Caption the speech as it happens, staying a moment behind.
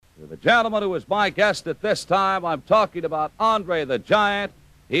The gentleman who is my guest at this time, I'm talking about Andre the Giant.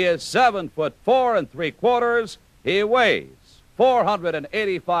 He is 7'4 3/4". He weighs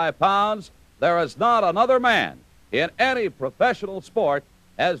 485 pounds. There is not another man in any professional sport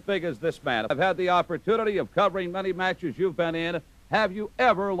as big as this man. I've had the opportunity of covering many matches you've been in. Have you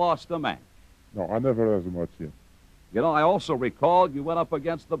ever lost a match? No, I never lost a match yet. You know, I also recall you went up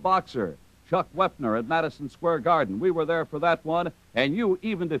against the boxer, Chuck Wepner, at Madison Square Garden. We were there for that one, and you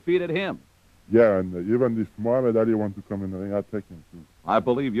even defeated him. Yeah, and even if Muhammad Ali wants to come in the ring, I'd take him too. I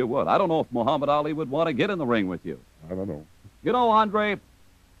believe you would. I don't know if Muhammad Ali would want to get in the ring with you. I don't know. You know, Andre,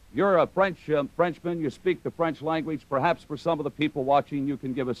 you're a Frenchman. You speak the French language. Perhaps for some of the people watching, you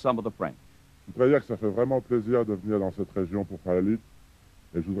can give us some of the French. Je voudrais dire que ça fait vraiment plaisir de venir dans cette région pour faire la lutte.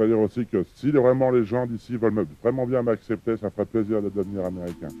 Et je voudrais dire aussi que si vraiment les gens d'ici veulent vraiment bien m'accepter, ça ferait plaisir de devenir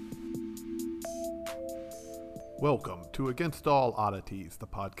américain. Welcome to Against All Oddities, the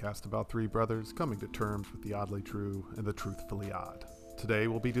podcast about three brothers coming to terms with the oddly true and the truthfully odd. Today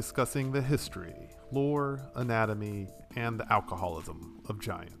we'll be discussing the history, lore, anatomy, and the alcoholism of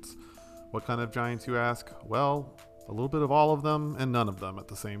giants. What kind of giants, you ask? Well, a little bit of all of them and none of them at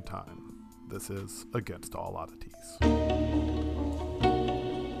the same time. This is Against All Oddities.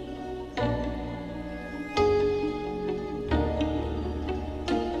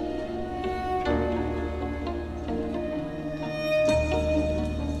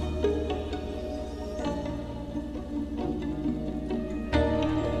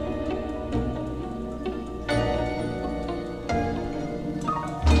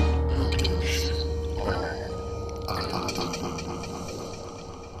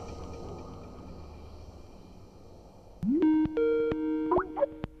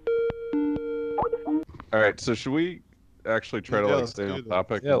 All right, so should we actually try to stay on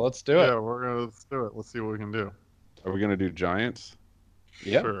topic? Yeah, let's do it. Yeah, let's do it. Let's see what we can do. Are we gonna do giants?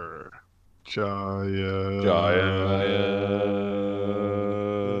 Yeah. Sure. Giants.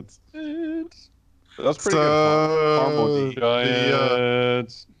 That's pretty good.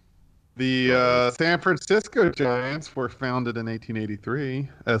 Giants. The San Francisco Giants were founded in 1883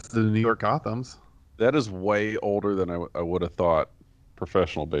 as the New York Gothams. That is way older than I would have thought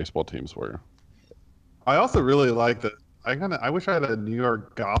professional baseball teams were. I also really like that. I wish I had a New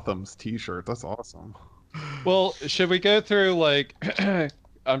York Gothams T-shirt. That's awesome. Well, should we go through, like,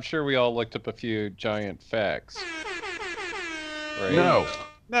 I'm sure we all looked up a few giant facts. Right? No.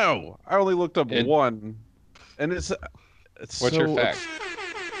 I only looked up one, and it's What's your fact?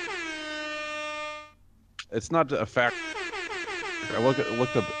 It's not a fact. I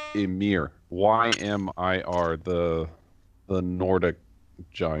looked up Ymir, Y-M-I-R, the Nordic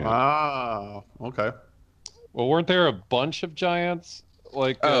giant. Ah, okay. Well, weren't there a bunch of giants?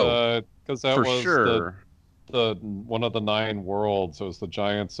 Like, because that for was sure. the one of the 9 worlds. It was the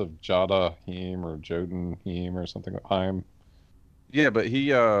giants of Jotunheim or Jotunheim or something. Heim. Yeah, but he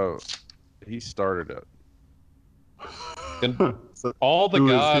started it. And all the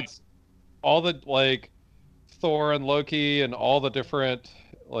gods, all the, like, Thor and Loki and all the different,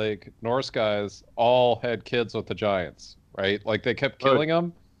 like, Norse guys all had kids with the giants, right? Like, they kept killing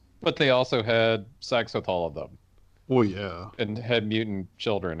them, but they also had sex with all of them. Oh yeah. And had mutant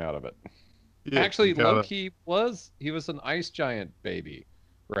children out of it. Yeah, Actually, Loki was an ice giant baby,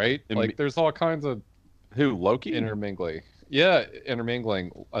 right? Like, there's all kinds of Who, Loki? intermingling. Yeah,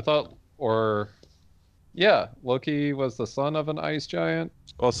 intermingling. I thought, Loki was the son of an ice giant.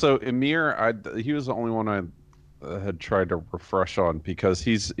 Well, so Ymir, he was the only one I had tried to refresh on because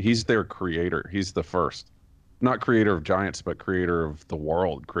he's their creator. He's the first, not creator of giants, but creator of the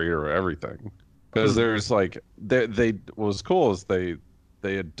world, creator of everything. Because there's like they what was cool is they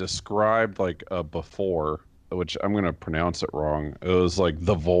had described like a before, which I'm gonna pronounce it wrong. It was like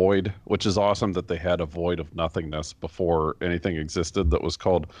the void, which is awesome that they had a void of nothingness before anything existed that was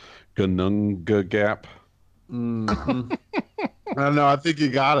called Gununga Gap. Mm-hmm. I don't know. I think you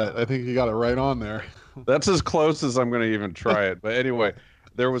got it. I think you got it right on there. That's as close as I'm going to even try it. But anyway,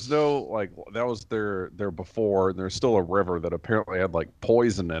 there was no, like, that was their before, and there's still a river that apparently had, like,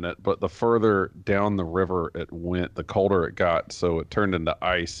 poison in it. But the further down the river it went, the colder it got, so it turned into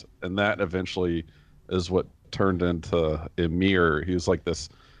ice. And that eventually is what turned into Ymir. He was like this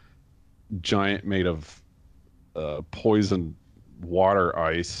giant made of poison water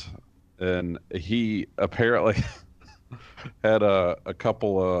ice. And he apparently had a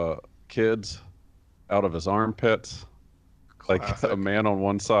couple of kids out of his armpits, like a man on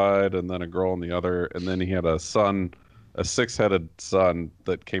one side and then a girl on the other, and then he had a son, a 6-headed son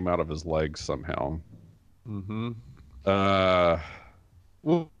that came out of his legs somehow. Mm-hmm.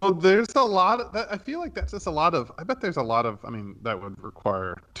 Well, there's a lot of that. I feel like that's just a lot of. I bet there's a lot of. I mean, that would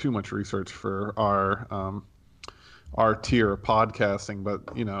require too much research for our tier of podcasting. But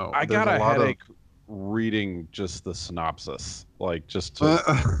I there's got a a lot headache reading just the synopsis, like just to.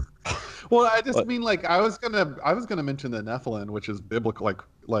 of. Well, I just But- mean like I was gonna mention the Nephilim, which is biblical,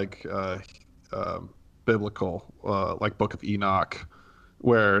 biblical, like Book of Enoch,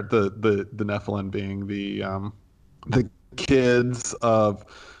 where the Nephilim being the kids of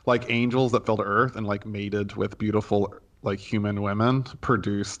like angels that fell to earth and like mated with beautiful like human women,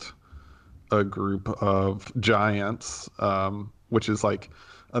 produced a group of giants, which is like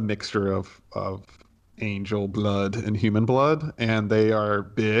a mixture of angel blood and human blood, and they are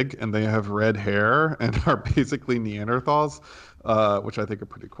big and they have red hair and are basically Neanderthals, which I think are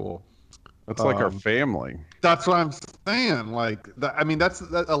pretty cool. It's like our Um, family. That's what I'm saying. Like, I mean,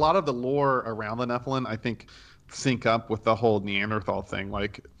 a lot of the lore around the Nephilim, I think, sync up with the whole Neanderthal thing.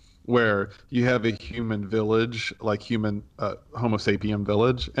 Like, where you have a human village, like human Homo sapien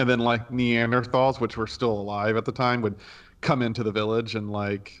village, and then like Neanderthals, which were still alive at the time, would come into the village and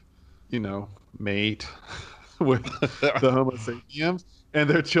like, mate with the Homo sapiens and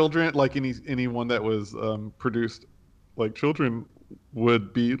their children. Like anyone that was produced like children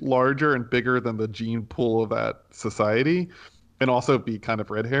would be larger and bigger than the gene pool of that society and also be kind of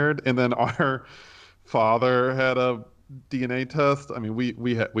red haired. And then our father had a DNA test. I mean, we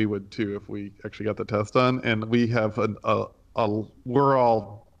would too if we actually got the test done. And we have we're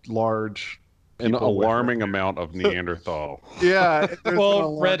all large. An people with alarming red hair. amount of Neanderthal. Yeah, there's Well, an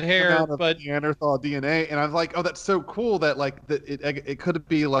alarming red hair, amount of but- Neanderthal DNA, and I was like, oh, that's so cool that like that it could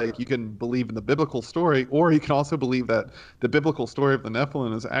be like you can believe in the biblical story, or you can also believe that the biblical story of the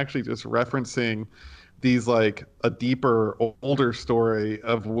Nephilim is actually just referencing these like a deeper, older story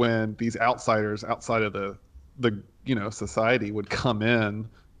of when these outsiders outside of the society would come in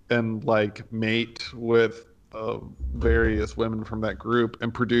and like mate with various women from that group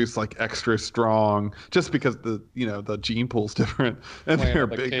and produce like extra strong, just because the gene pool's different and Clan they're of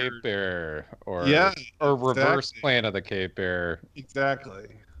the bigger. Cape Bear, or Yeah, or reverse exactly. Clan of the Cape Bear. Exactly.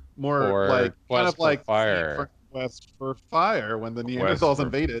 More Or like kind Quest of for like Fire. Quest for Fire when the Quest Neanderthals for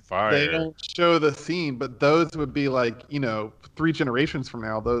invaded. Fire. They don't show the scene, but those would be like 3 generations from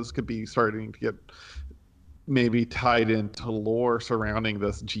now. Those could be starting to get maybe tied into lore surrounding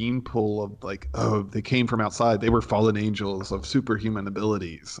this gene pool of like, oh, they came from outside. They were fallen angels of superhuman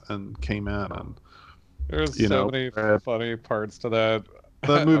abilities and came in. And There's You so know, many uh, funny parts to that.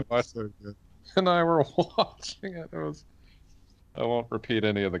 that movie I was so good. and I were watching it. It was. I won't repeat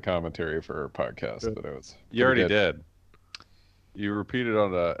any of the commentary for our podcast, Good. but it was. You already pretty good. did. You repeated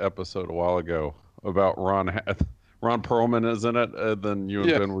on an episode a while ago about Ron Perlman is in it, and then you and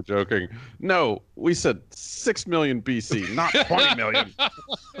Yeah. Ben were joking. No, we said 6 million BC, not 20 million. Yeah,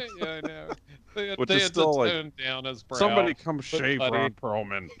 I know. They had, Which they is had still to like, tone down his brow. Somebody come shave putty. Ron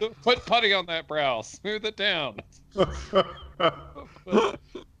Perlman. Put putty on that brow. Smooth it down.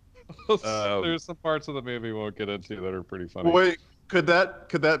 There's some parts of the movie we won't get into that are pretty funny. Wait, could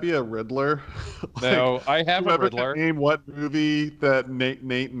that be a Riddler? No, I have a Whoever can Riddler. name what movie that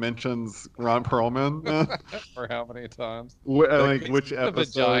Nate mentions Ron Perlman? For how many times? Like which He's kind of a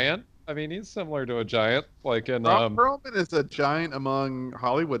episode? giant. I mean, he's similar to a giant, like in Ron Perlman is a giant among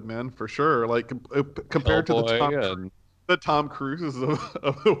Hollywood men for sure. Like compared to Hellboy the Tom Cruises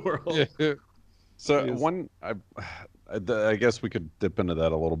of the world. and So Yes. I guess we could dip into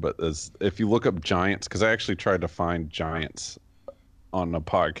that a little bit. Is if you look up giants, because I actually tried to find giants on a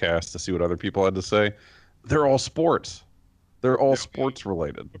podcast to see what other people had to say. They're all sports. They're all sports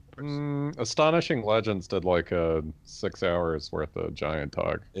related. Astonishing Legends did like a 6 hours worth of giant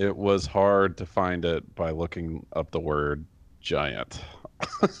talk. It was hard to find it by looking up the word giant.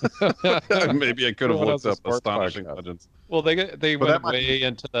 Maybe I could have Everyone looked has a up sports astonishing podcast. legends. Well, they But went that might way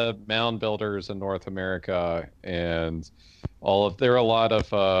into the mound builders in North America, and there are a lot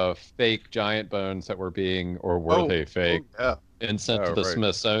of fake giant bones that were they fake Yeah. and sent to Oh, the right.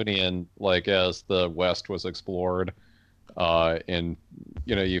 Smithsonian, like as the West was explored. And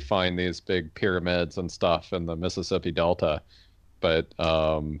you find these big pyramids and stuff in the Mississippi Delta, but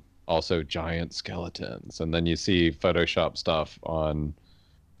also giant skeletons. And then you see Photoshop stuff on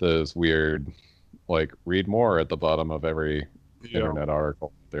those weird, like, read more at the bottom of every internet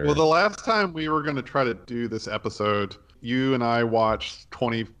article. There. Well, the last time we were going to try to do this episode, you and I watched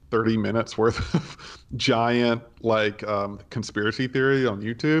 20-30 minutes worth of giant conspiracy theory on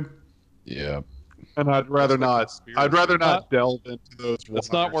YouTube. Yeah. And I'd rather not delve into those.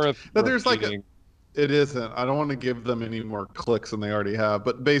 It's not waters. worth. But there's repeating. It isn't. I don't want to give them any more clicks than they already have.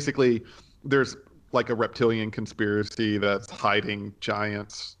 But basically, there's like a reptilian conspiracy that's hiding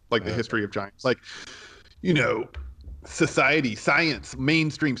giants, like the history of giants. Like, you know, society, science,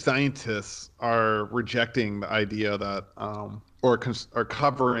 mainstream scientists are rejecting the idea that, or are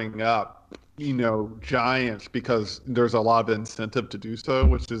covering up, you know, giants because there's a lot of incentive to do so,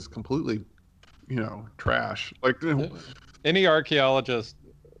 which is completely, you know, trash. Like, any archaeologist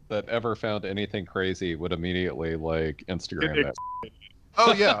that ever found anything crazy would immediately like Instagram that.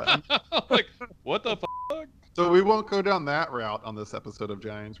 oh yeah. Like, what the fuck? So we won't go down that route on this episode of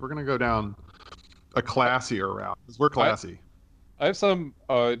Giants. We're gonna go down a classier route because we're classy. I have some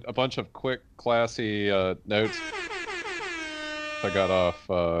a bunch of quick, classy notes I got off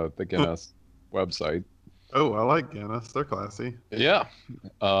the Guinness website. Oh, I like Guinness. They're classy. Yeah,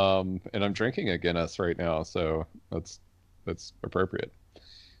 and I'm drinking a Guinness right now, so that's appropriate.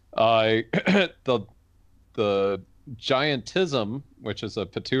 The giantism, which is a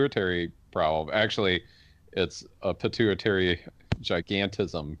pituitary problem, actually, it's a pituitary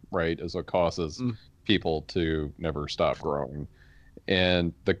gigantism, right, is what causes people to never stop growing.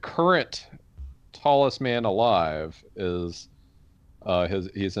 And the current tallest man alive is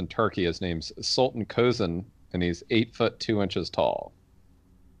he's in Turkey. His name's Sultan Kozan, and he's 8'2" tall.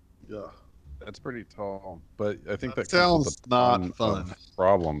 Yeah, That's pretty tall, but I think that sounds comes with a not ton fun. of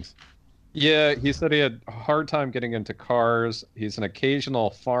problems. Yeah, he said he had a hard time getting into cars. He's an occasional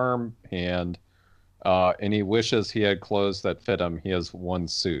farm hand, and he wishes he had clothes that fit him. He has one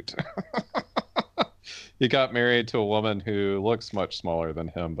suit. He got married to a woman who looks much smaller than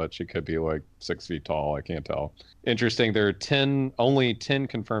him, but she could be like 6 feet tall. I can't tell. Interesting. There are only 10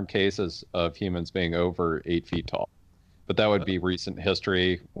 confirmed cases of humans being over 8 feet tall, but that would be recent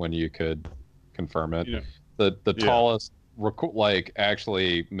history when you could confirm it. Yeah. The tallest, like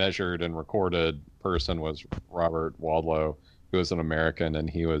actually measured and recorded person was Robert Wadlow, who was an American, and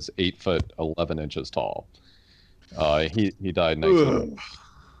he was 8'11" tall. He died in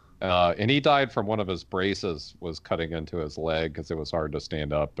and he died from one of his braces was cutting into his leg because it was hard to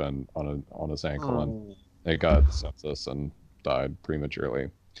stand up and on his ankle, and it got sepsis and died prematurely.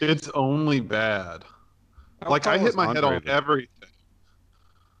 It's only bad. How Like, I tall hit is my head Andre on then? everything.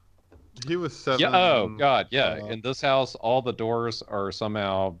 He was 7. Yeah. Oh God. Yeah. uh, In this house, all the doors are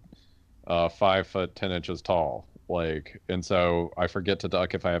somehow 5'10" tall. Like, and so I forget to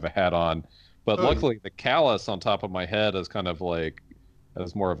duck if I have a hat on. But Oh. luckily, the callus on top of my head is kind of like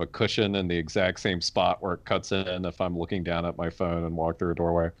has more of a cushion in the exact same spot where it cuts in if I'm looking down at my phone and walk through a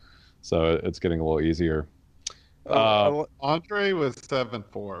doorway. So it's getting a little easier. Andre was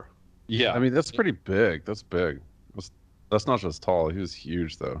 7'4". Yeah. I mean, that's pretty big. That's big. That's not just tall. He was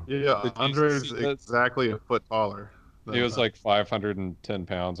huge, though. Yeah, Did you Andre's see that? exactly a foot taller. than he was that. like 510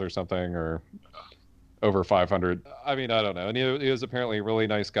 pounds or something, or over 500. I mean, I don't know. And he was apparently a really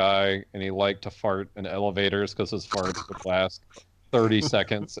nice guy, and he liked to fart in elevators because his farts would last 30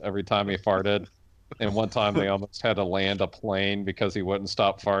 seconds every time he farted. And one time they almost had to land a plane because he wouldn't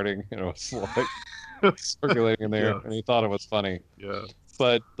stop farting. And it was like circulating in there, Yeah. and he thought it was funny. Yeah.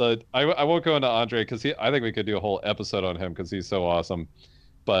 But I won't go into Andre because I think we could do a whole episode on him because he's so awesome.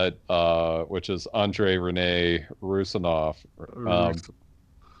 But which is Andre Rene Rusanov.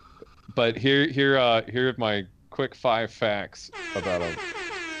 But here are my quick 5 facts about him.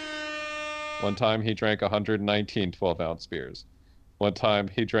 One time he drank 119 12-ounce beers. One time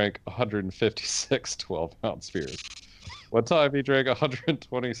he drank 156 12-ounce beers. One time he drank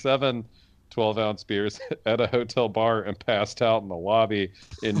 127 12-ounce beers at a hotel bar and passed out in the lobby,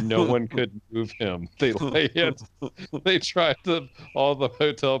 and no one could move him. They tried to, all the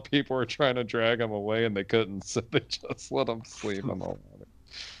hotel people were trying to drag him away, and they couldn't, so they just let him sleep in the lobby.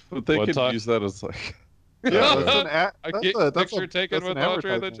 But they One could time- use that as like. Yeah, that's an I get that's picture taken that's with an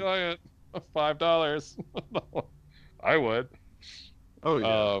Andre the advertisement. Giant. $5. I would. Oh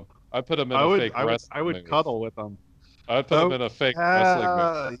yeah. I put him in I a would fake I would wrestling movie. cuddle with them. I'd put him in a fake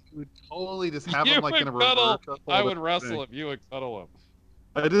wrestling movie. You would totally just have You him like in a would cuddle. reverse. I would wrestle him. You would cuddle him.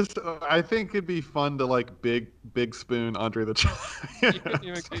 I think it'd be fun to like big spoon Andre the You Giant. couldn't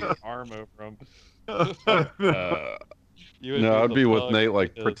even get your arm over him. You would No, be I'd the be with bug Nate,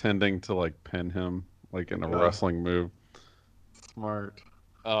 like kid. pretending to like pin him, like in a Yeah. wrestling move. Smart.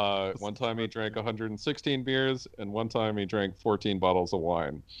 One time he drank 116 beers, and one time he drank 14 bottles of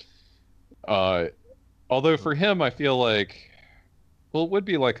wine. Although for him, I feel like, well, it would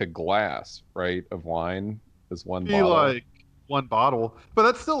be like a glass, right, of wine is one Be bottle. like one bottle, but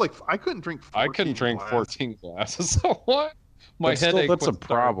that's still like I couldn't drink. 14 I couldn't drink glasses. 14 glasses of wine. My But still, headache that's a would start.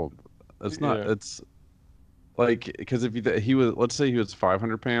 problem. It's not. Yeah. It's like because if he was, let's say he was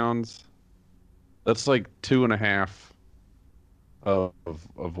 500 pounds, that's like 2.5 of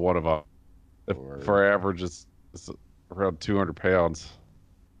one of If our average is around 200 pounds.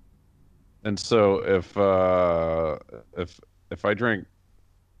 And so if I drink,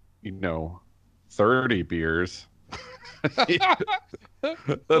 30 beers,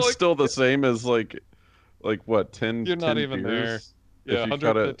 that's still the same as like what, 10 You're not 10 even beers? there. Yeah, If you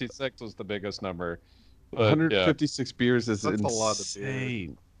cut it, 156 was the biggest number. But, 156 beers is That's a lot of beer.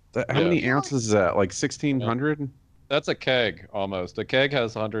 insane. How Yeah. many ounces is that? Like 1,600? That's a keg almost. A keg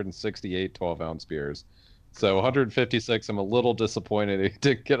has 168 12-ounce beers. So 156, I'm a little disappointed he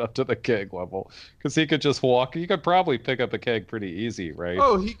didn't get up to the keg level because he could just walk. You could probably pick up a keg pretty easy, right?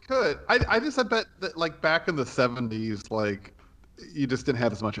 Oh, he could. I bet that like back in the 70s, like you just didn't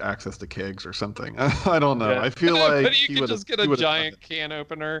have as much access to kegs or something. I don't know. Yeah. I feel like but you he could would've- just get he a would've done giant it. can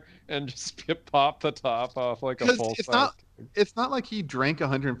opener and just pop the top off like a 'Cause full it's size. not- It's not like he drank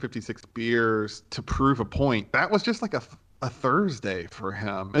 156 beers to prove a point. That was just like a Thursday for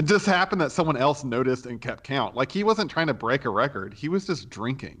him. It just happened that someone else noticed and kept count. Like he wasn't trying to break a record. He was just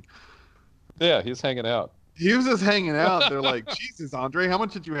drinking. Yeah, he's hanging out. He was just hanging out. They're like, Jesus, Andre, how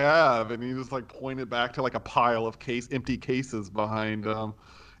much did you have? And he just like pointed back to like a pile of empty cases behind him.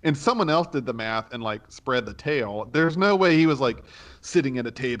 And someone else did the math and like spread the tale. There's no way he was like sitting at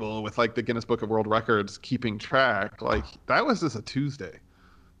a table with like the Guinness Book of World Records keeping track. Like that was just a Tuesday.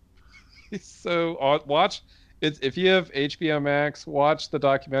 He's so watch. If you have HBO Max, watch the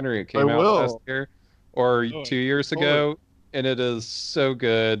documentary. It came I out will. last year or Oh, 2 years ago, and it is so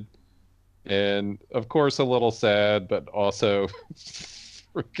good. And of course, a little sad, but also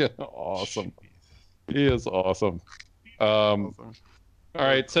freaking awesome. He is awesome. All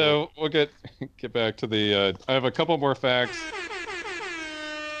right, so we'll get back to the. I have a couple more facts,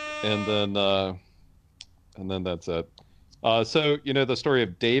 and then that's it. So the story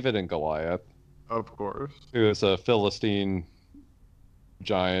of David and Goliath, Of course. who is a Philistine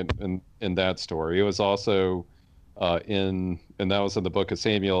giant in that story. He was also and that was in the book of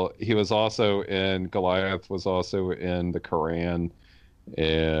Samuel. He was also in Goliath, was also in the Quran,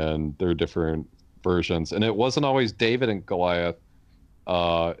 and there are different versions. And it wasn't always David and Goliath.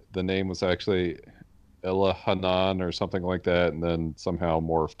 The name was actually Elihanan or something like that, and then somehow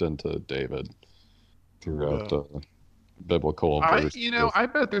morphed into David throughout biblical verses. I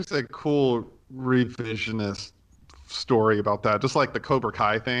bet there's a cool revisionist story about that, just like the Cobra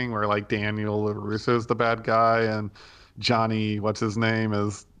Kai thing, where like Daniel LaRusso is the bad guy and Johnny, what's his name,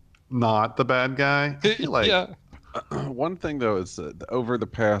 is not the bad guy. I feel like Yeah. One thing though is that over the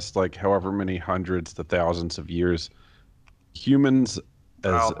past like however many hundreds to thousands of years, humans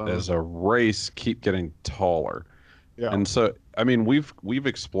as a race keep getting taller. Yeah. And so I mean we've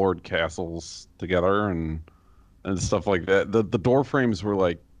explored castles together and stuff like that. The door frames were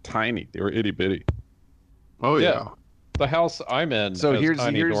like tiny. They were itty bitty. Oh yeah. Yeah. The house I'm in So has here's-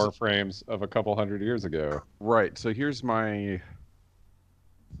 tiny here's- door frames of a couple hundred years ago. Right. So here's my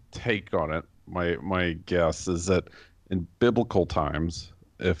take on it. My guess is that in biblical times,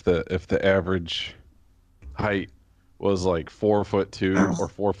 if the average height was like 4'2" or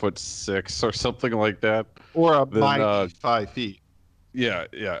 4'6" or something like that, Or a Then, mighty 5 feet. yeah,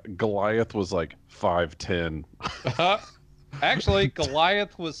 Goliath was like 5'10". Actually,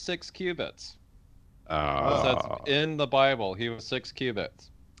 Goliath was 6 cubits. That's in the Bible. He was 6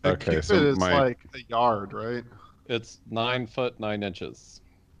 cubits. A Okay, cubit so is my- like a yard, right? It's 9 foot 9 inches.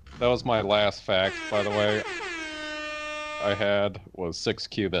 That was my last fact, by the way. I had was 6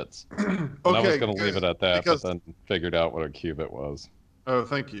 cubits. And I was going to leave it at that, because- but then figured out what a cubit was. Oh,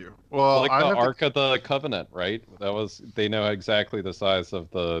 thank you. Well, Like I the have to- Ark of the Covenant, right? They know exactly the size of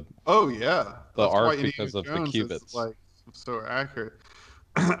the. Oh yeah, The That's arc why Indiana because of the Jones is, cubits. like so accurate.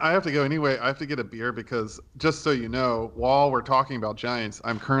 I have to go anyway. I have to get a beer because just so you know, while we're talking about giants,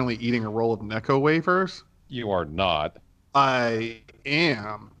 I'm currently eating a roll of Necco wafers. You are not. I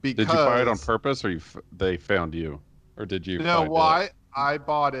am because Did you buy it on purpose, or they found you? Or did you? No, find it? why? I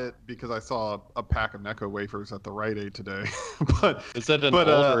bought it because I saw a pack of Necco wafers at the Rite Aid today. but Is it an but,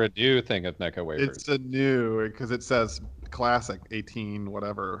 old or a new thing of Necco wafers? it's a new because it says classic 18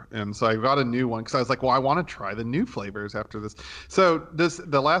 whatever, and so I got a new one because I was like, well, I want to try the new flavors after this. So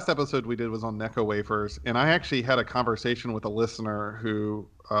the last episode we did was on Necco wafers, and I actually had a conversation with a listener who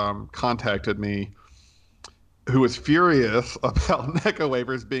contacted me, who was furious about Necco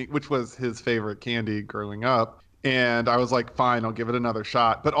wafers which was his favorite candy growing up. And I was like, fine, I'll give it another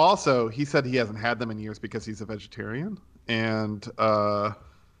shot. But also, he said he hasn't had them in years because he's a vegetarian. And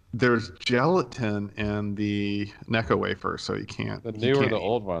there's gelatin in the Necco wafer, so you can't. The you new or can't the eat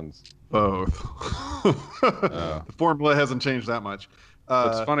old ones? both. The formula hasn't changed that much.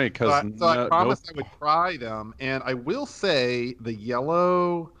 It's funny because So I promised I would try them. And I will say the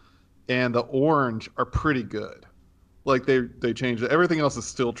yellow and the orange are pretty good. Like they changed it. Everything else is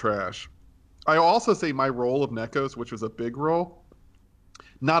still trash. I also say my roll of Nekos, which was a big roll,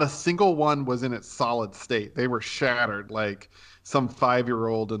 not a single one was in its solid state. They were shattered. Like some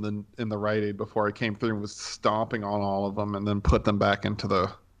 5-year-old in the Rite Aid before I came through and was stomping on all of them and then put them back into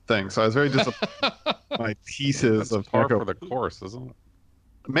the thing. So I was very disappointed. My pieces That's of par Neko. for the course, isn't it?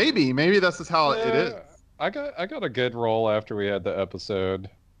 Maybe that's just how it is. I got a good roll after we had the episode,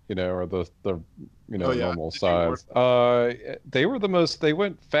 or the Oh, yeah? normal Did you size. They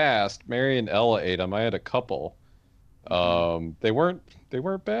went fast. Mary and Ella ate them. I had a couple. They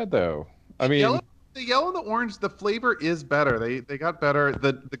weren't bad though. I mean, The yellow and the orange, the flavor is better. They got better.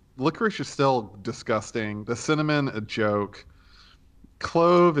 The licorice is still disgusting. The cinnamon, a joke.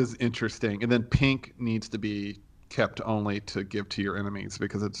 Clove is interesting, and then pink needs to be kept only to give to your enemies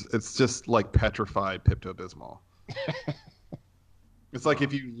because it's just like petrified Pepto-Bismol. It's like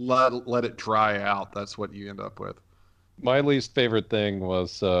if you let it dry out, that's what you end up with. my least favorite thing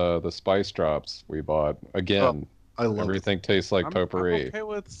was the spice drops we bought. Again, I love everything tastes like I'm potpourri. okay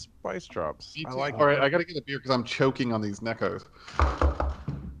with spice drops. it. I like All right, I got to get a beer because I'm choking on these Nekos.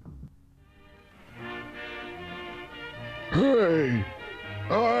 Hey,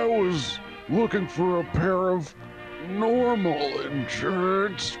 I was looking for a pair of normal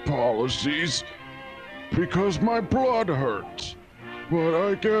insurance policies because my blood hurts. But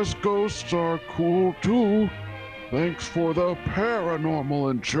I guess ghosts are cool too. Thanks for the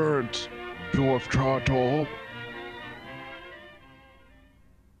paranormal insurance, Dwarf Trottle.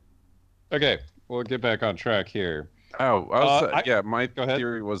 Okay, we'll get back on track here. Oh, my Go ahead.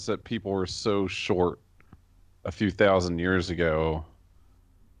 theory was that people were so short a few thousand years ago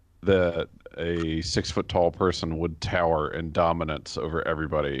that a 6-foot-tall person would tower in dominance over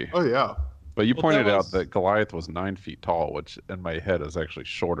everybody. Oh yeah. But you Well, pointed that out was- that Goliath was 9 feet tall, which in my head is actually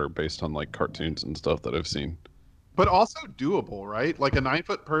shorter based on like cartoons and stuff that I've seen. But also doable, right? Like a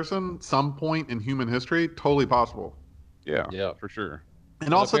 9-foot person, some point in human history, totally possible. Yeah, Yeah. for sure.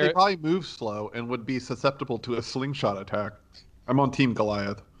 And also, they appar- probably move slow and would be susceptible to a slingshot attack. I'm on Team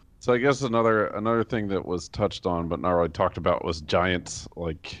Goliath. So I guess another thing that was touched on but not really talked about was giants,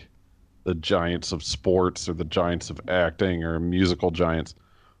 like the giants of sports or the giants of acting or musical giants.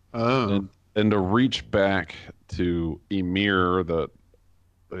 Oh. And to reach back to Ymir that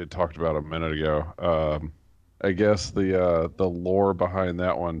they talked about a minute ago, I guess the lore behind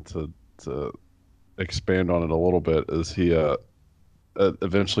that one to expand on it a little bit is he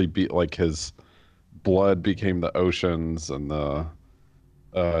eventually his blood became the oceans and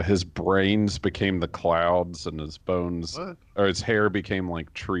his brains became the clouds and his bones What? or his hair became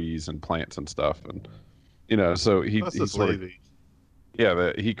like trees and plants and stuff, and so he That's he just sort of, lazy.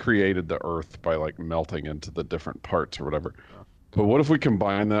 yeah, he created the earth by like melting into the different parts or whatever. But what if we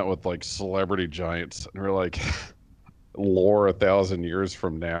combine that with like celebrity giants and we're like lore 1,000 years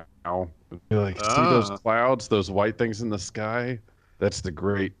from now? Be like, see those clouds, those white things in the sky? That's the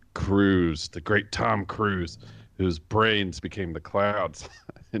great Cruise, the great Tom Cruise, whose brains became the clouds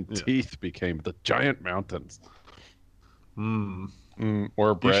and teeth became the giant mountains. Hmm.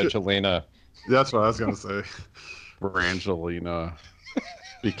 Or You should- Brangelina. That's what I was going to say. Brangelina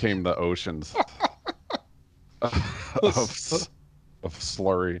became the oceans of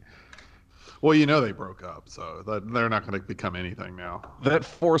slurry. Well, they broke up, so they're not going to become anything now. That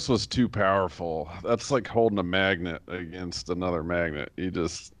force was too powerful. That's like holding a magnet against another magnet.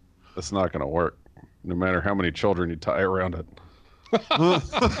 It's not going to work, no matter how many children you tie around it.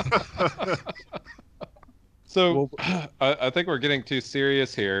 So I think we're getting too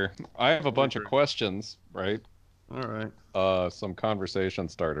serious here. I have a bunch of questions, right? All right. Some conversation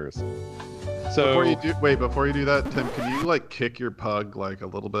starters. So Before you do that, Tim, can you like kick your pug like a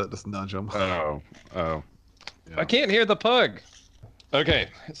little bit, just nudge him? Oh. I can't hear the pug. Okay,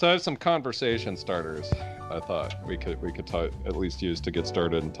 so I have some conversation starters. I thought we could at least use to get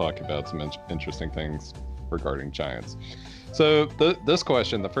started and talk about some interesting things regarding giants. So this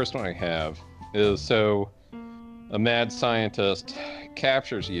question, the first one I have, is so a mad scientist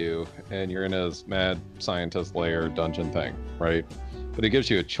captures you and you're in his mad scientist lair dungeon thing, right? But he gives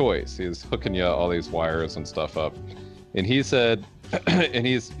you a choice. He's hooking you all these wires and stuff up, and he said, and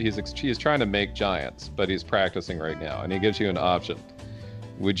he's trying to make giants, but he's practicing right now, and he gives you an option.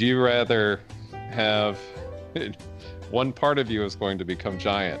 Would you rather have one part of you is going to become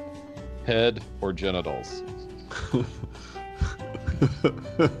giant, head or genitals?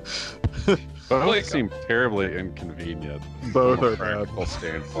 Both Like- seem terribly inconvenient. Both from a are bad. practical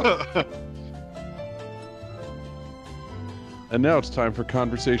standpoint. And now it's time for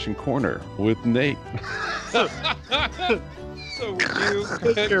Conversation Corner with Nate. So would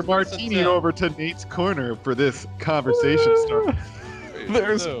you Take your martini over to Nate's corner for this conversation starter.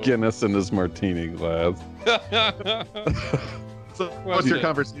 There's Guinness in his martini glass. So what's your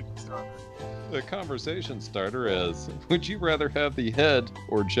conversation starter? The conversation starter is: would you rather have the head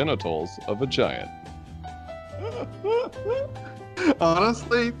or genitals of a giant?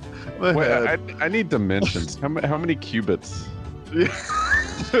 Honestly, Wait, I need dimensions. How many cubits?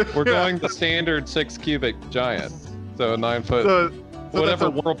 We're going the standard 6 cubic giant, so a 9 foot. So whatever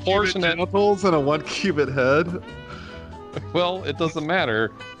that's a proportionate. genitals and a 1 cubit head. Well, it doesn't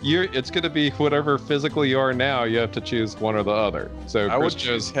matter. It's going to be whatever physically you are now. You have to choose one or the other. So I would Chris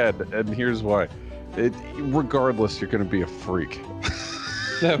choose chose head, and here's why. Regardless, you're going to be a freak.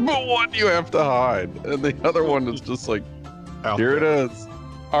 Yeah. But one you have to hide, and the other one is just like, Out here there. it is.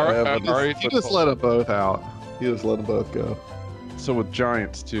 All I have right, a- all right. You just let them both out. You just let them both go. So with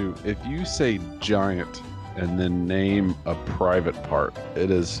giants too, if you say giant and then name a private part, it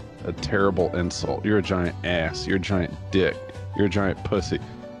is a terrible insult. You're a giant ass. You're a giant dick. You're a giant pussy.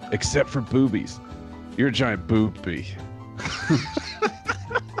 Except for boobies. You're a giant boobie.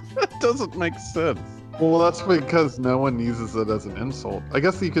 That doesn't make sense. Well, that's because no one uses it as an insult. I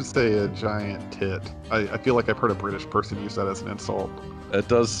guess you could say a giant tit. I feel like I've heard a British person use that as an insult. It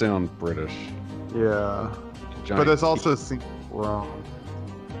does sound British. Yeah. Giant But it's also seems wrong.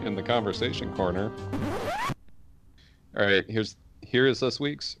 In the conversation corner. All right, here is this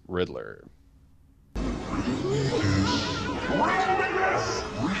week's Riddler.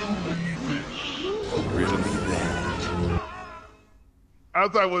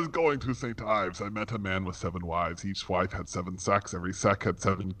 As I was going to St. Ives, I met a man with 7 wives. Each wife had 7 sacks. Every sack had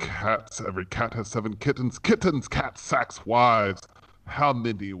 7 cats. Every cat has 7 kittens. Kittens, cats, sacks, wives. How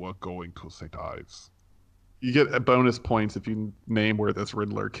many were going to St. Ives? You get bonus points if you name where this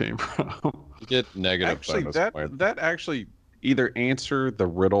Riddler came from. You get negative Actually, bonus points. that actually either answer the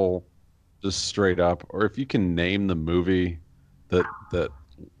riddle just straight up, or if you can name the movie that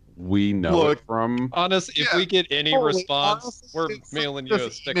we know Look, it from. Honest, if Yeah, we get any totally. response, Honestly, we're if mailing someone you a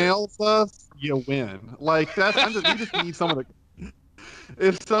just sticker. emails us, you win. Like that's we just need someone to.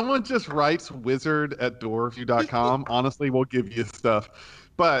 If someone just writes wizard@doorview.com, honestly, we'll give you stuff.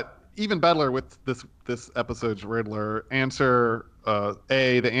 But even better with this episode's Riddler, answer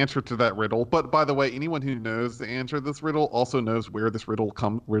the answer to that riddle. But by the way, anyone who knows the answer to this riddle also knows where this Riddler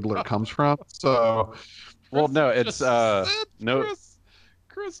comes from. So, Well, no, it's Just no.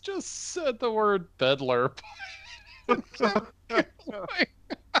 Chris just said the word beddler.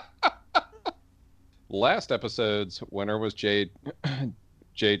 Last episode's winner was Jay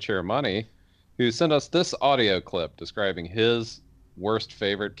Chermani, who sent us this audio clip describing his worst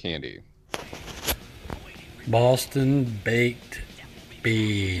favorite candy. Boston baked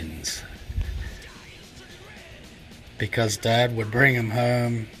beans. Because Dad would bring them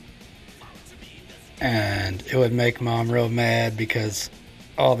home and it would make Mom real mad because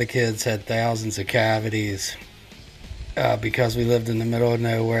all the kids had thousands of cavities because we lived in the middle of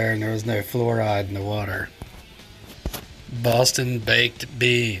nowhere and there was no fluoride in the water. Boston baked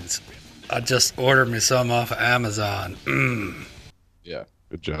beans. I just ordered me some off of Amazon. Yeah,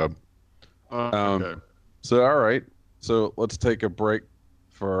 good job. okay. So, all right. So let's take a break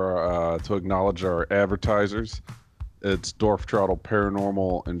for to acknowledge our advertisers. It's Dorf Trottle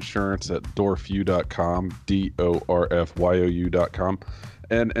Paranormal Insurance at dorfyu.com, DORFYOU.com.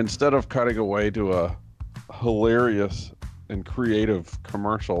 And instead of cutting away to a hilarious and creative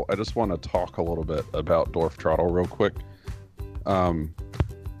commercial, I just want to talk a little bit about Dorf Trottle real quick. I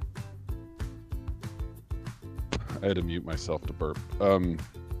had to mute myself to burp.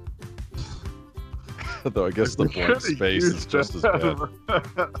 Though I guess the blank space is just as bad.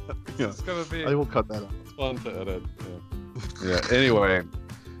 Yeah. It's gonna be I will cut that out. fun to edit. Yeah. Anyway,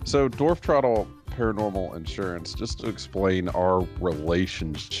 so Dorf Trottle Paranormal Insurance, just to explain our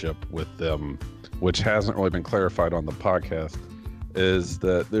relationship with them, which hasn't really been clarified on the podcast, is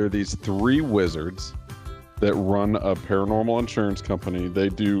that there are these 3 wizards that run a paranormal insurance company. They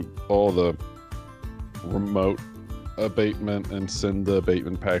do all the remote abatement and send the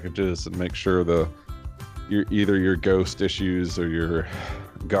abatement packages and make sure either your ghost issues or your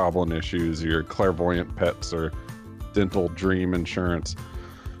goblin issues or your clairvoyant pets or dental dream insurance,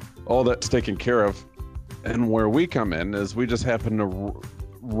 all that's taken care of. And where we come in is we just happen to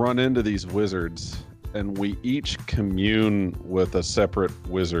run into these wizards and we each commune with a separate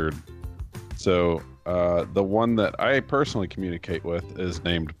wizard. So the one that I personally communicate with is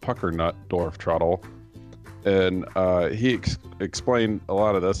named Puckernut Dorf Trottle. And he explained a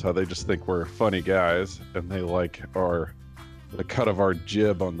lot of this, how they just think we're funny guys and they like the cut of our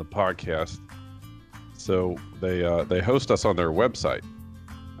jib on the podcast. So they host us on their website.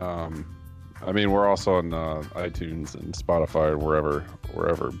 I mean, we're also on iTunes and Spotify and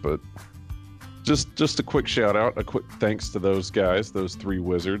wherever. But just a quick shout out, a quick thanks to those guys, those three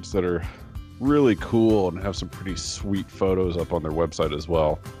wizards that are really cool and have some pretty sweet photos up on their website as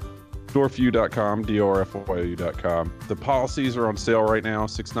well. Dwarfview.com, DORFYU.com. The policies are on sale right now,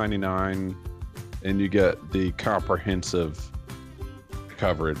 $6.99, and you get the comprehensive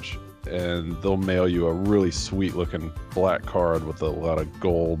coverage. And they'll mail you a really sweet looking black card with a lot of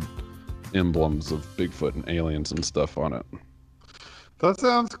gold emblems of Bigfoot and aliens and stuff on it. That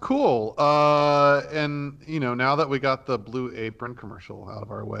sounds cool. And now that we got the Blue Apron commercial out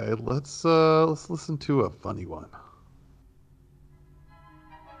of our way, let's listen to a funny one.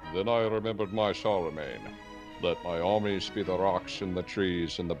 Then I remembered my Charlemagne. Let my armies be the rocks and the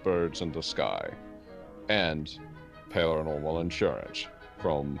trees and the birds in the sky. And paranormal insurance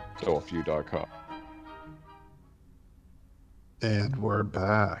from Dwarfview.com. And we're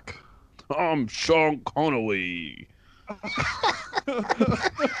back. I'm Sean Connolly. I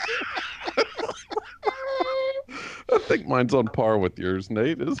think mine's on par with yours,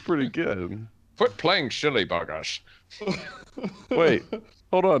 Nate. It's pretty good. Quit playing shilly buggers. Wait,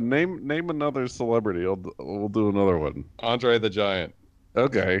 hold on. Name another celebrity. We'll do another one. Andre the Giant.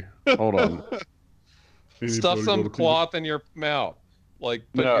 Okay, hold on. Stuff some cloth in your mouth. Like,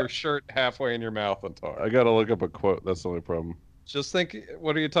 put your shirt halfway in your mouth and talk. I gotta look up a quote. That's the only problem. Just think,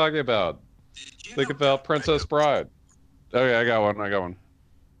 what are you talking about? Think about Princess Bride. Okay, I got one.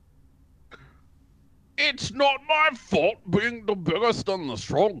 It's not my fault being the biggest and the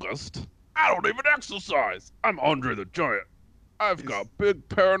strongest. I don't even exercise. I'm Andre the Giant. I've got big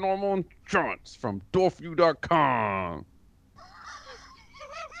paranormal insurance from Dwarfview.com.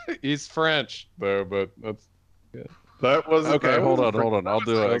 He's French, though, but that's good. That was okay. Hold on. I'll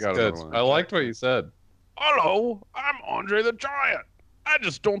do it. I got good. it. I liked what you said. Hello, I'm Andre the Giant. I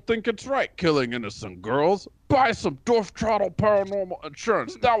just don't think it's right killing innocent girls. Buy some Dwarf Trottle paranormal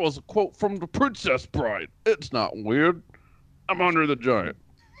insurance. That was a quote from The Princess Bride. It's not weird. I'm Andre the Giant.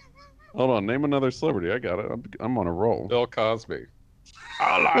 Hold on, name another celebrity. I got it. I'm on a roll. Bill Cosby.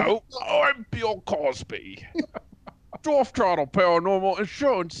 Hello, I'm Bill Cosby. Dwarf Trottle Paranormal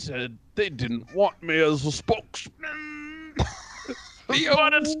Insurance said they didn't want me as a spokesman. But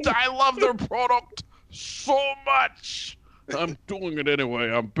I love their product so much. I'm doing it anyway.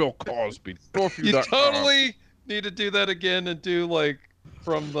 I'm Bill Cosby. You totally need to do that again and do like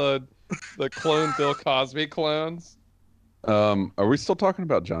from the clone Bill Cosby clones. Are we still talking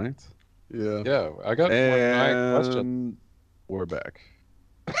about giants? Yeah. Yeah, I got one giant question. We're back.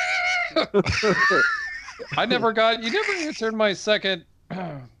 You never answered my second.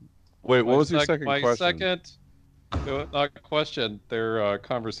 Wait, what was your second my question? Not question. Their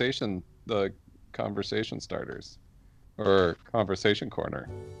conversation, the conversation starters, or conversation corner.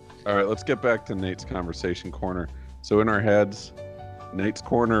 All right, let's get back to Nate's conversation corner. So in our heads, Nate's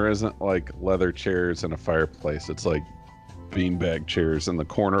corner isn't like leather chairs and a fireplace. It's like beanbag chairs in the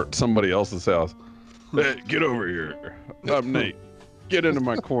corner at somebody else's house. Hey, get over here. I'm Nate. Get into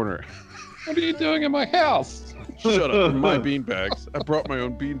my corner. What are you doing in my house? Shut up. My beanbags. I brought my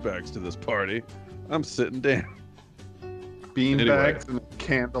own beanbags to this party. I'm sitting down. Beanbags and a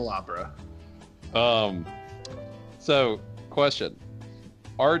candelabra. So, question.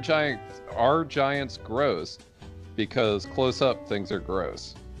 Are giants gross because close up things are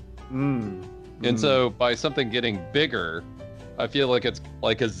gross? And so by something getting bigger, I feel like it's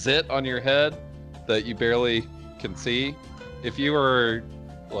like a zit on your head that you barely can see. If you were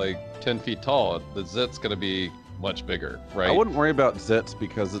like 10 feet tall, the zit's going to be much bigger, right? I wouldn't worry about zits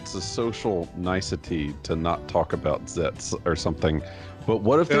because it's a social nicety to not talk about zits or something. But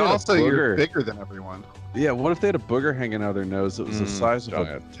what if they had also a booger? you're bigger than everyone. Yeah, what if they had a booger hanging out of their nose that was the size of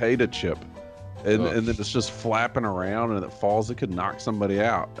a potato chip? And then it's just flapping around and it falls, it could knock somebody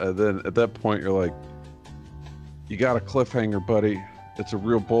out. And then at that point, you're like, you got a cliffhanger, buddy. It's a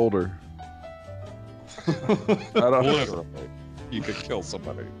real boulder. I don't Literally. You could kill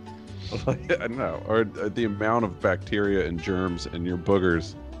somebody. I know. Or the amount of bacteria and germs in your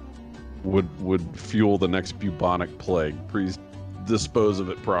boogers would fuel the next bubonic plague. Please dispose of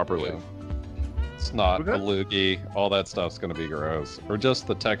it properly. Yeah. Snot, a loogie, all that stuff's going to be gross. Or just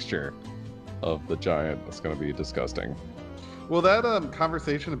the texture of the giant is going to be disgusting. Well, that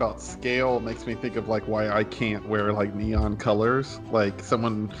conversation about scale makes me think of like why I can't wear like neon colors. Like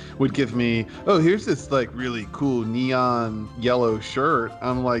someone would give me, oh, here's this like really cool neon yellow shirt.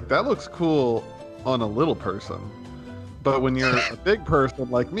 I'm like, that looks cool on a little person, But when you're a big person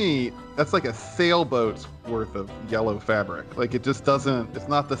like me, that's like a sailboat's worth of yellow fabric. Like it just doesn't. It's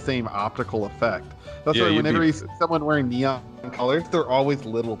not the same optical effect. That's why whenever you see someone wearing neon colors, they're always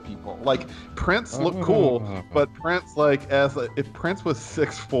little people. Like Prince looked cool, but Prince if Prince was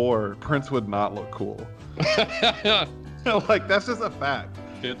 6'4", Prince would not look cool. Like that's just a fact.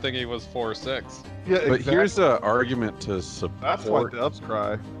 Good thing he was 4'6". Yeah, But exactly. here's an argument to support. That's why doves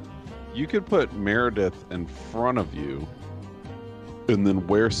cry. You could put Meredith in front of you and then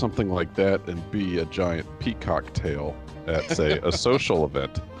wear something like that and be a giant peacock tail at, say, a social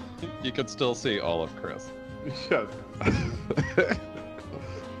event. You could still see all of Chris. Shut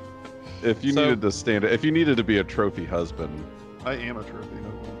If you needed to be a trophy husband, I am a trophy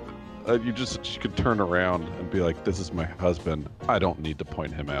husband. you could turn around and be like, "This is my husband. I don't need to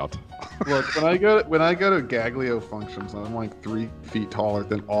point him out." Look, when I go to Gaglio functions, I'm like 3 feet taller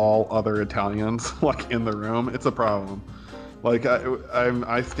than all other Italians, like in the room. It's a problem. Like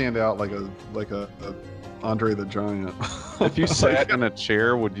I stand out like a Andre the Giant. If you sat in a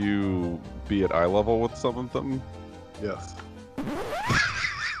chair, would you be at eye level with some of them? Yes.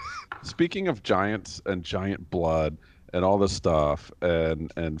 Speaking of giants and giant blood and all this stuff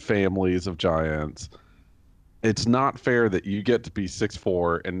and families of giants, it's not fair that you get to be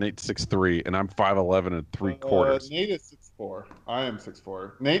 6'4" and Nate's 6'3" and I'm 5'11" and 3/4. Nate is 6'4". I am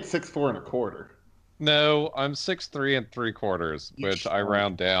 6'4". Nate's 6'4" and 1/4. No, I'm 6'3" and 3/4", which I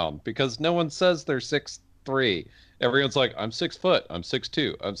round down because no one says they're 6'3". Everyone's like, I'm 6 foot, I'm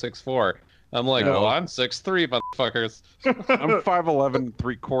 6'2", I'm 6'4". I'm like, No. well, I'm 6'3", motherfuckers. I'm 5'11" and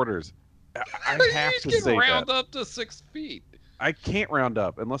 3/4. I have to You can say round that. up to 6 feet. I can't round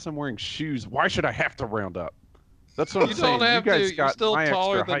up unless I'm wearing shoes. Why should I have to round up? That's what I'm You saying. don't have you guys to. got You're still my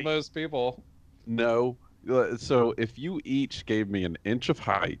taller extra than height. most people. No. So if you each gave me an inch of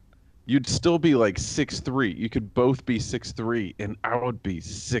height, you'd still be like 6'3". You could both be 6'3", and I would be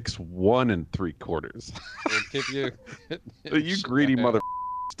 6'1" and 3/4. We'll give you. You greedy mother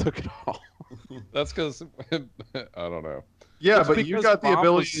took it all. That's because I don't know. Yeah, It's but you because got the Bob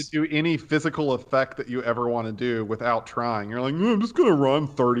ability was- to do any physical effect that you ever want to do without trying. You're like, I'm just gonna run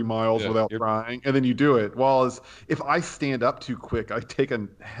 30 miles Yeah, without you're- trying, and then you do it. While if I stand up too quick, I take a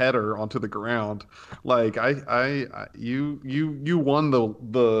header onto the ground. Like you won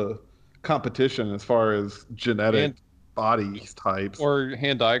the competition as far as genetic And- body types. Or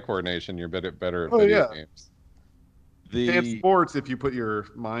hand-eye coordination. You're better at Oh, video yeah. games. And sports if you put your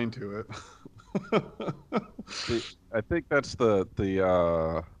mind to it. I think that's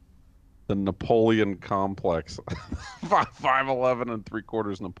the Napoleon complex, 5'11" and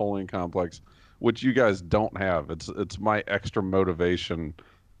 3/4 Napoleon complex, which you guys don't have. It's my extra motivation.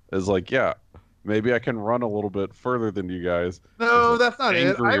 Is like, yeah, maybe I can run a little bit further than you guys. No, I'm that's not it.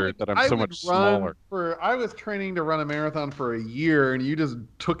 angrier that I'm so much smaller. I was training to run a marathon for a year, and you just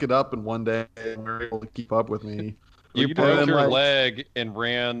took it up in one day and were able to keep up with me. You you broke didn't your like- leg and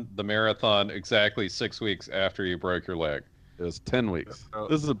ran the marathon exactly 6 weeks after you broke your leg. It was 10 weeks. Oh.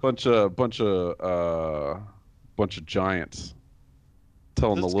 This is a bunch of giants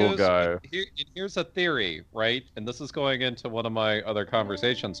telling This the little goes- guy. Here's a theory, right? And this is going into one of my other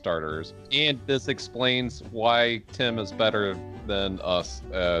conversation starters. And this explains why Tim is better than us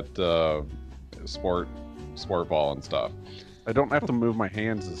at sport ball and stuff. I don't have to move my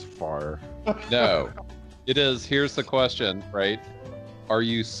hands as far. No, it is. Here's the question, right? Are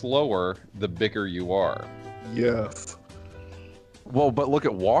you slower the bigger you are? Yes. Well, but look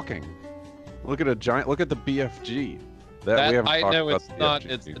at walking. Look at a giant. Look at the BFG. That we haven't I talked know about it's the not.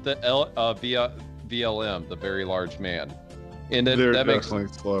 BFG. It's the VLM, the very large man. And They're that makes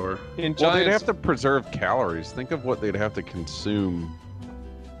definitely slower. in Well, they'd giants. have to preserve calories. Think of what they'd have to consume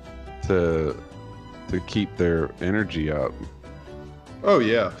to keep their energy up. Oh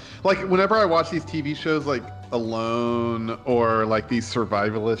yeah. Like whenever I watch these TV shows like Alone or like these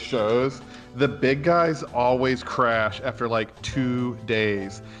survivalist shows, the big guys always crash after like 2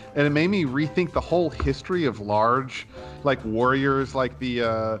 days. And it made me rethink the whole history of large like warriors like the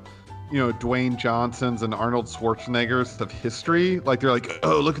Dwayne Johnsons and Arnold Schwarzeneggers of history. Like they're like,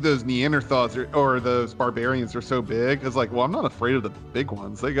 oh, look at those Neanderthals or those barbarians. They're so big. It's like, well, I'm not afraid of the big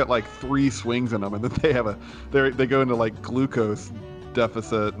ones. They got like 3 swings in them, and then they go into like glucose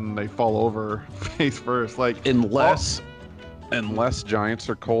deficit and they fall over face first. Like Unless giants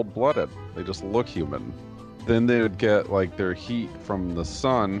are cold-blooded, they just look human. Then they would get like their heat from the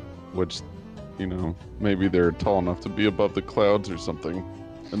sun, which, maybe they're tall enough to be above the clouds or something,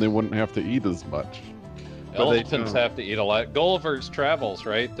 and they wouldn't have to eat as much. But they Elephants don't. have to eat a lot. Gulliver's Travels,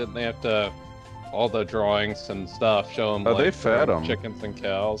 right? Didn't they have to all the drawings and stuff show them? Oh, they fed 'em. chickens and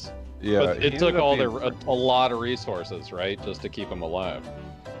cows. Yeah, But he it took ended up all being- their a lot of resources, right, just to keep him alive.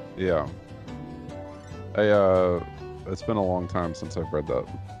 Yeah. It's been a long time since I've read that.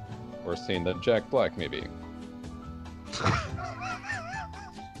 Or seen the Jack Black maybe.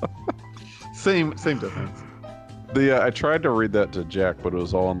 Same difference. I tried to read that to Jack, but it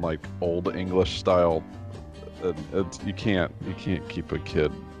was all in like old English style. You can't keep a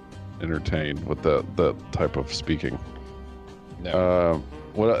kid entertained with that type of speaking. No.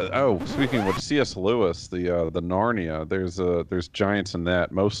 Speaking of C.S. Lewis, the Narnia, there's giants in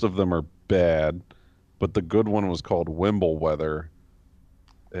that. Most of them are bad, but the good one was called Wimbleweather,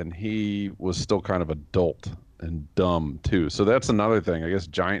 and he was still kind of adult and dumb too. So that's another thing. I guess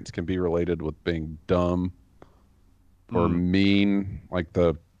giants can be related with being dumb or mean, like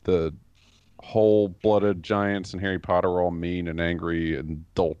the whole-blooded giants in Harry Potter are all mean and angry and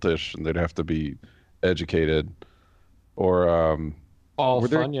doltish, and they'd have to be educated. Or Paul were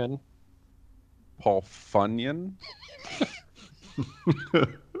there- Funyan. Paul Funyan,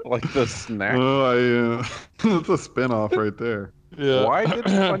 like the snack. Oh, it's a spinoff right there. Yeah. Why did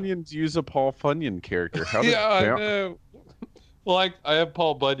Funyuns use a Paul Funyan character? How did Yeah, I that- know. Well, I have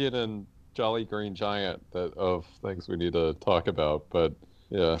Paul Bunyan and Jolly Green Giant of things we need to talk about, but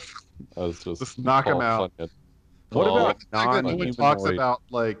yeah, I was just knock 'em Paul out. Bunyan. What Paul about The fact that no one non-humanoid? talks about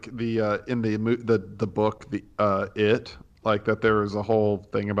like in the book It, like that there was a whole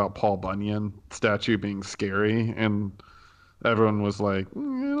thing about Paul Bunyan statue being scary, and everyone was like, I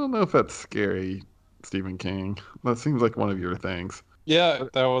don't know if that's scary, Stephen King. That seems like one of your things. Yeah,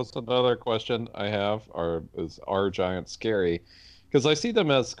 that was another question I have. Is giants scary? Because I see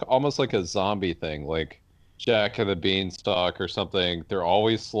them as almost like a zombie thing, like Jack and the Beanstalk or something. They're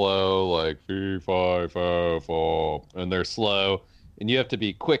always slow, like fee fi fo fo, and they're slow, and you have to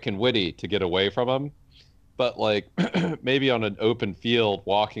be quick and witty to get away from them. But like maybe on an open field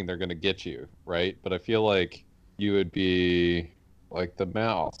walking, they're gonna get you, right? But I feel like you would be like the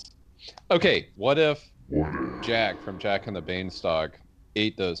mouse. Okay, what if Jack from Jack and the Beanstalk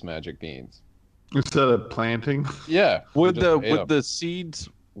ate those magic beans? Instead of planting, Yeah. Would he just ate 'em. the seeds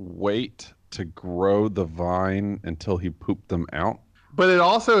wait to grow the vine until he pooped them out? but it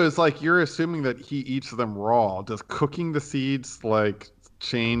also is like you're assuming that he eats them raw. Does cooking the seeds like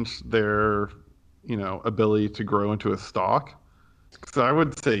change their, ability to grow into a stalk? Because I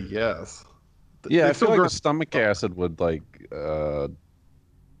would say yes. Yeah, They I still feel like grow- the stomach acid would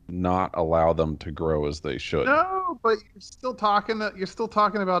not allow them to grow as they should. No, but you're still talking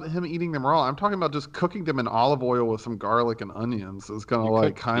about him eating them raw. I'm talking about just cooking them in olive oil with some garlic and onions. Is gonna You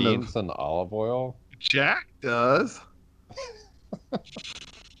like cook kind beans of in olive oil. Jack does.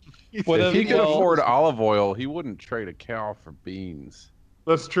 What If he if- could well- afford olive oil, he wouldn't trade a cow for beans.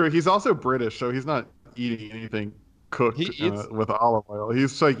 That's true. He's also British, so he's not eating anything cooked He eats- with olive oil.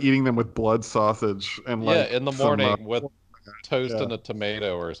 He's like eating them with blood sausage and like Yeah, in the some, morning with toast yeah. and a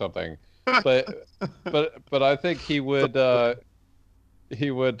tomato or something. But I think he would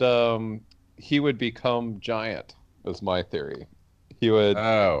become giant. Is my theory. He would.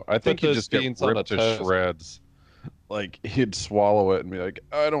 Oh, I think Put he'd those just get beans on a ripped to toast. shreds. Like he'd swallow it and be like,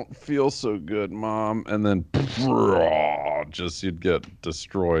 "I don't feel so good, Mom," and then just you'd get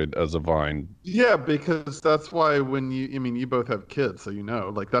destroyed as a vine. Yeah, because that's why you both have kids, so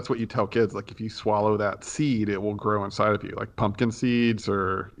like that's what you tell kids. Like if you swallow that seed, it will grow inside of you, like pumpkin seeds,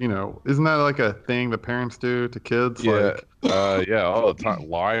 or isn't that like a thing that parents do to kids? Yeah, Like, yeah, all the time.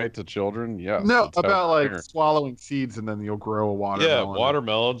 Lie to children. Yes. no, that's how about like parents- swallowing seeds and then you'll grow a Yeah, watermelon.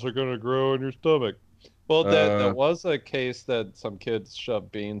 watermelons are gonna grow in your stomach. Well, that Uh, was a case that some kids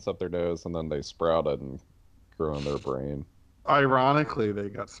shoved beans up their nose and then they sprouted and grew in their brain. Ironically, they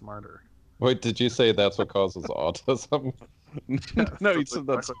got smarter. Wait, did you say that's what causes autism? no, he that's said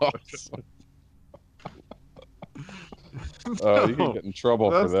that's exactly awesome. You can get in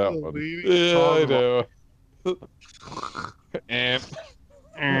trouble for That's that the one. leading Yeah, I cause know. of-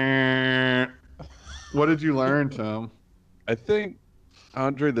 What did you learn, Tom? I think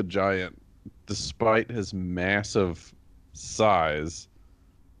Andre the Giant, despite his massive size,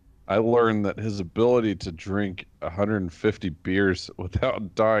 I learned that his ability to drink 150 beers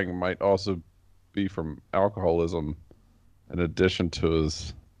without dying might also be from alcoholism, in addition to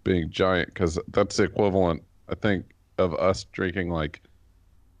his being giant, because that's the equivalent, I think, of us drinking like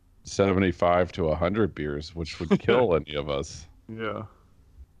 75 to 100 beers, which would kill any of us. Yeah.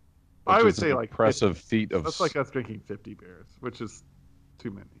 which I would is an say like impressive feat of. That's like us drinking 50 beers, which is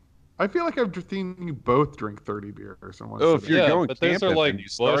too many. I feel like I've seen you both drink 30 beers in one Oh, if sitting. you're Yeah, going but those are camping, like and you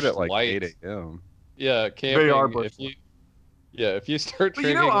start Busch at like Lights. 8 a.m. Yeah, camping. They are Busch if you start But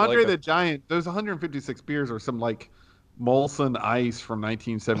you drinking know, Andre like the Giant, those 156 beers are some like Molson Ice from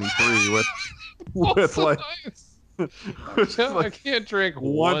 1973 with like. I can't drink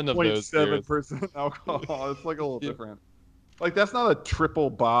one of those beers. 1.7% alcohol. It's like a little different. Like that's not a triple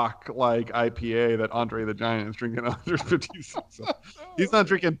Bach like IPA that Andre the Giant is drinking 156. He's not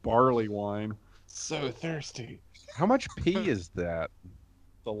drinking barley wine. So thirsty. How much pee is that?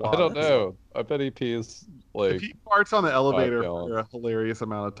 I don't know. I bet he pees like. If he farts on the elevator gallons. for a hilarious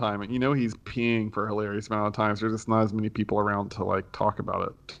amount of time, and he's peeing for a hilarious amount of time, so there's just not as many people around to like talk about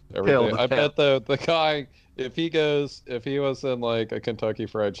it. Everything. I bet the guy, if he was in like a Kentucky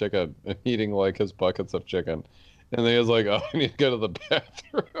Fried Chicken and eating like his buckets of chicken, and he was like, "Oh, I need to go to the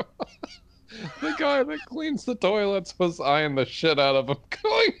bathroom." The guy that cleans the toilets was eyeing the shit out of him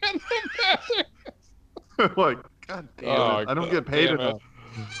going in the bathroom. Like, God damn it! I don't get paid enough.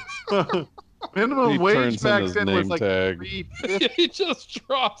 Minimum He wage turns in back his then was name like tag. $3.50. He just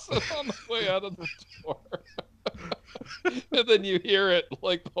drops it on the way out of the door. And then you hear it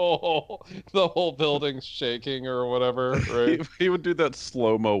like the whole building's shaking or whatever, right? He would do that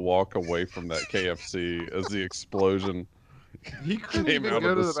slow-mo walk away from that KFC as the explosion He couldn't came even out go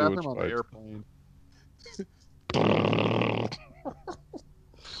of to the the bathroom sewage on the pipes. airplane.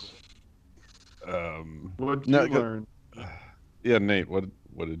 What'd you No, learn? Yeah, Nate, what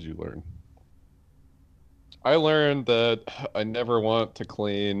did you learn? I learned that I never want to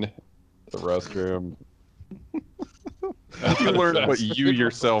clean the restroom. You learned what you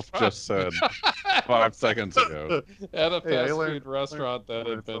yourself just said 5 seconds ago. At a Hey, I fast learned- food restaurant that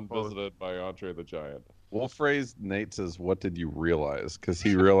had been myself. visited by Andre the Giant. We'll phrase Nate says, "What did you realize?" Because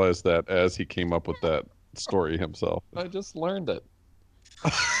he realized that as he came up with that story himself. I just learned it.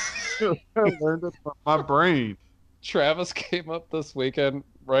 I learned it from my brain. Travis came up this weekend,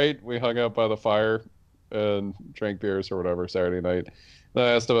 right? We hung out by the fire and drank beers or whatever Saturday night. And I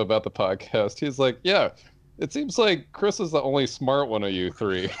asked him about the podcast. He's like, "Yeah, it seems like Chris is the only smart one of you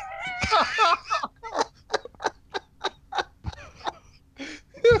three."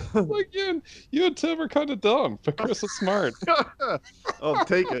 Like you and Tim are kind of dumb, but Chris is smart. I'll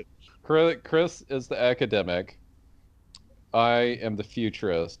take it. Chris is the academic. I am the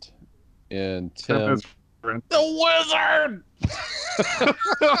futurist, and Tim is the wizard.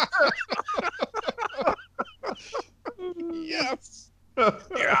 Yes.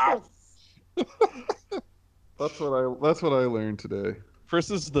 Yes. That's what I learned today. Chris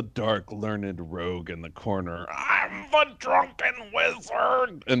is the dark, learned rogue in the corner. I'm the drunken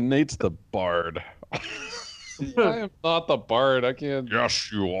wizard. And Nate's the bard. I am not the bard. I can't. Yes,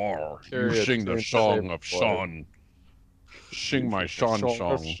 you are. Carry You a sing the tune song shaped of boy. Sean. Sing my Sean of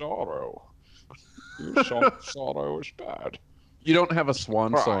song. sorrow. Your song of sorrow is bad. You don't have a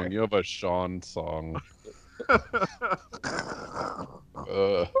swan Cry. song. You have a Sean song.